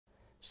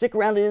Stick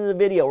around to the end of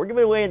the video. We're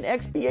giving away an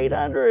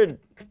XP800.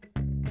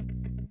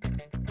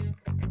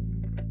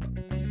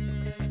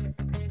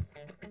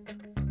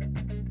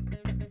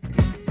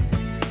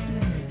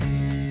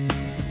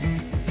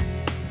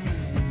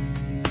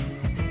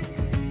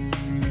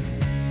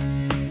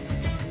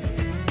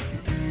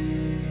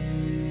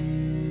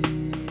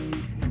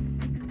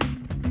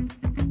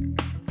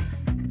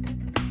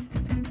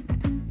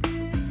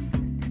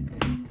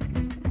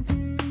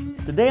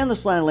 Today on the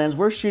Slanted Lens,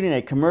 we're shooting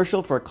a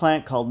commercial for a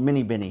client called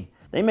Mini Bini.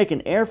 They make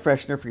an air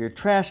freshener for your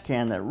trash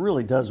can that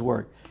really does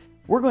work.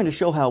 We're going to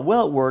show how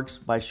well it works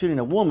by shooting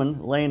a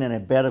woman laying in a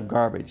bed of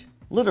garbage,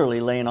 literally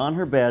laying on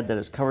her bed that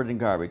is covered in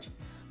garbage.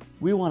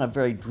 We want a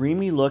very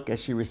dreamy look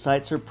as she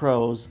recites her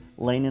prose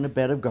laying in a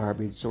bed of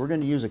garbage, so we're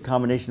going to use a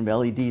combination of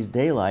LEDs,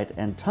 daylight,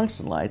 and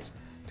tungsten lights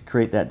to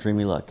create that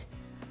dreamy look.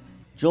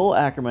 Joel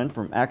Ackerman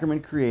from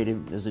Ackerman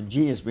Creative is a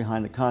genius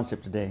behind the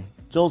concept today.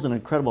 Joel's an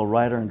incredible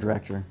writer and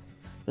director.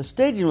 The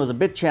staging was a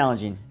bit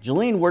challenging.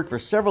 Jolene worked for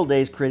several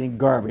days creating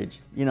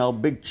garbage. You know,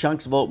 big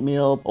chunks of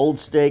oatmeal, old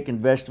steak, and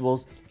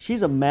vegetables.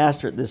 She's a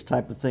master at this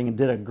type of thing and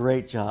did a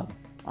great job.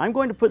 I'm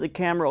going to put the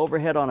camera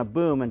overhead on a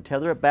boom and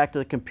tether it back to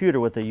the computer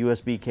with a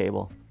USB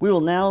cable. We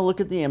will now look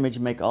at the image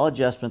and make all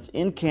adjustments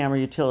in camera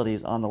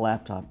utilities on the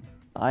laptop.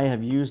 I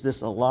have used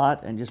this a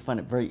lot and just find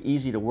it very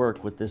easy to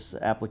work with this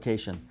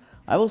application.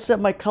 I will set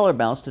my color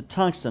balance to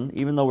tungsten,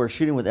 even though we're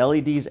shooting with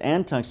LEDs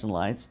and tungsten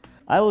lights.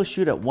 I will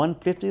shoot at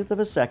 1/50th of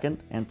a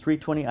second and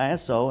 320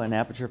 ISO and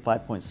aperture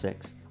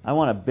 5.6. I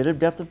want a bit of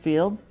depth of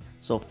field,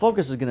 so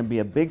focus is going to be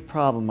a big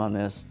problem on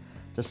this.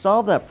 To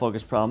solve that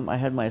focus problem, I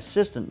had my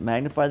assistant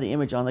magnify the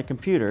image on the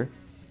computer,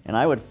 and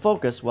I would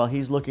focus while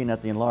he's looking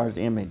at the enlarged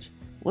image.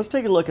 Let's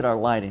take a look at our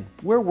lighting.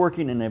 We're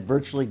working in a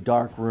virtually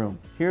dark room.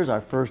 Here's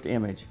our first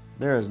image.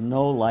 There is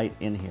no light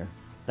in here.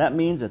 That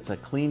means it's a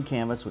clean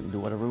canvas, we can do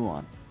whatever we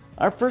want.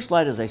 Our first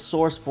light is a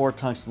source 4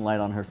 tungsten light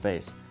on her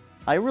face.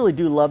 I really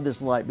do love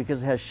this light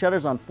because it has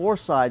shutters on 4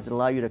 sides that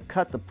allow you to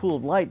cut the pool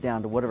of light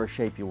down to whatever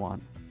shape you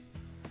want.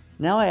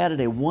 Now I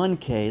added a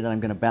 1K that I'm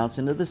going to bounce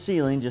into the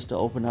ceiling just to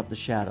open up the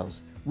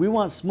shadows. We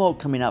want smoke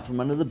coming out from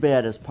under the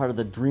bed as part of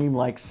the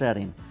dreamlike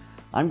setting.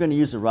 I'm going to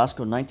use the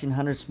Roscoe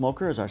 1900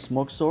 smoker as our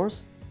smoke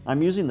source.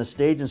 I'm using the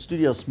stage and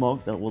studio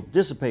smoke that will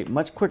dissipate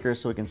much quicker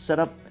so we can set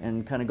up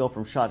and kind of go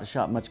from shot to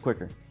shot much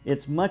quicker.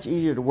 It's much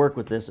easier to work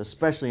with this,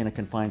 especially in a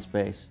confined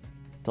space.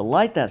 To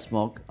light that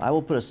smoke, I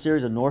will put a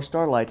series of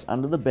NorthStar lights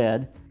under the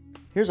bed.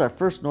 Here's our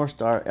first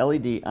NorthStar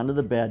LED under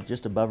the bed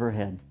just above her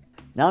head.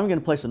 Now I'm going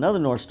to place another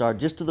NorthStar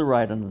just to the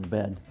right under the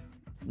bed.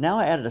 Now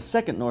I added a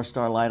second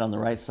NorthStar light on the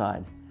right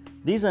side.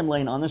 These I'm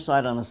laying on their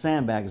side on a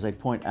sandbag as they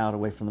point out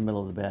away from the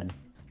middle of the bed.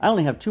 I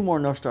only have 2 more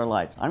NorthStar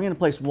lights. I'm going to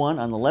place one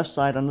on the left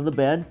side under the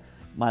bed.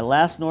 My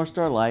last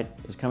NorthStar light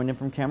is coming in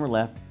from camera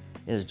left.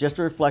 It is just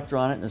a reflector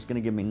on it and it's going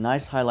to give me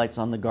nice highlights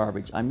on the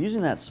garbage. I'm using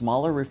that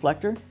smaller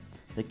reflector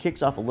that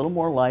kicks off a little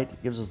more light,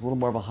 gives us a little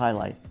more of a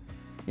highlight.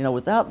 You know,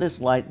 without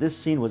this light, this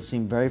scene would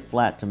seem very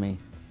flat to me.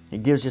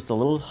 It gives just a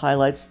little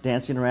highlights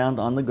dancing around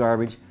on the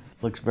garbage.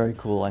 Looks very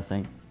cool, I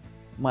think.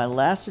 My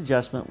last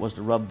adjustment was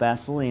to rub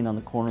Vaseline on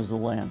the corners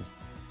of the lens.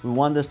 We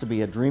want this to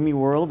be a dreamy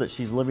world that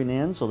she's living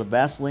in, so the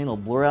Vaseline will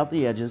blur out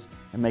the edges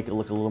and make it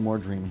look a little more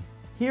dreamy.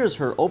 Here's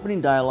her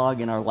opening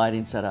dialogue in our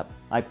lighting setup.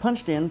 I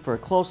punched in for a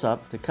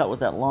close-up to cut with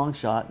that long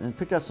shot and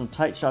picked up some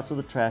tight shots of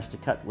the trash to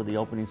cut with the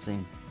opening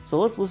scene. So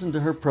let's listen to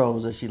her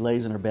prose as she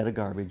lays in her bed of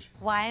garbage.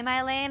 Why am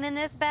I laying in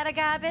this bed of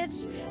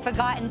garbage?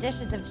 Forgotten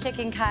dishes of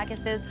chicken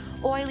carcasses,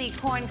 oily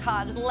corn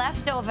cobs,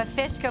 leftover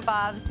fish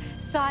kebabs,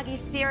 soggy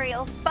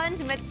cereal,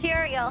 sponge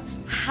material.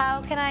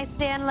 How can I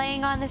stand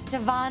laying on this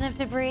divan of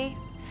debris?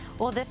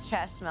 Well, this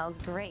trash smells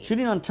great.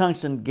 Shooting on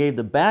tungsten gave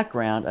the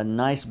background a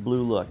nice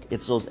blue look.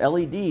 It's those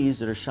LEDs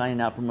that are shining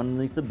out from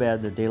underneath the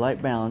bed, the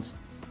daylight balance.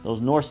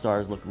 Those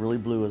NorthStars look really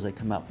blue as they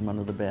come out from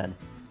under the bed.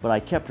 But I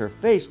kept her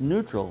face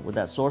neutral with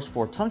that source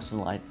 4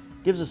 tungsten light.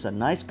 Gives us a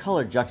nice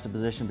color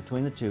juxtaposition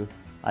between the two.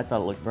 I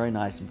thought it looked very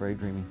nice and very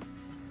dreamy.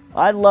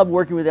 I love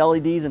working with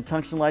LEDs and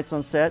tungsten lights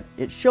on set.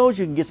 It shows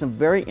you can get some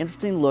very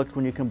interesting looks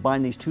when you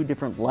combine these two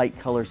different light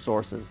color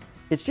sources.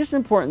 It's just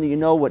important that you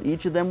know what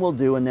each of them will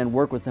do and then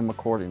work with them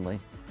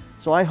accordingly.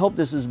 So I hope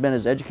this has been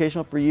as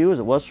educational for you as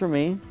it was for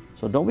me.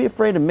 So don't be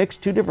afraid to mix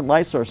 2 different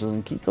light sources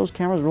and keep those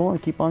cameras rolling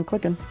and keep on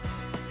clicking.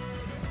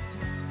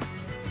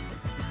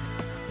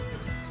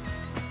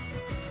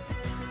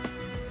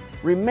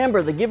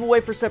 Remember, the giveaway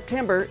for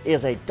September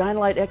is a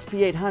Dynalite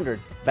XP800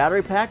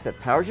 battery pack that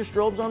powers your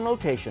strobes on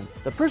location.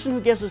 The person who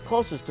guesses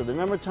closest to the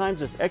number of times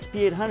this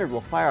XP800 will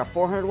fire a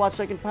 400 watt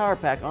second power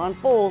pack on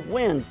full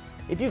wins.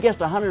 If you guessed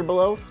 100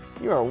 below,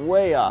 you are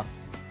way off.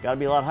 Got to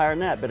be a lot higher than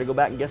that. Better go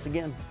back and guess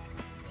again.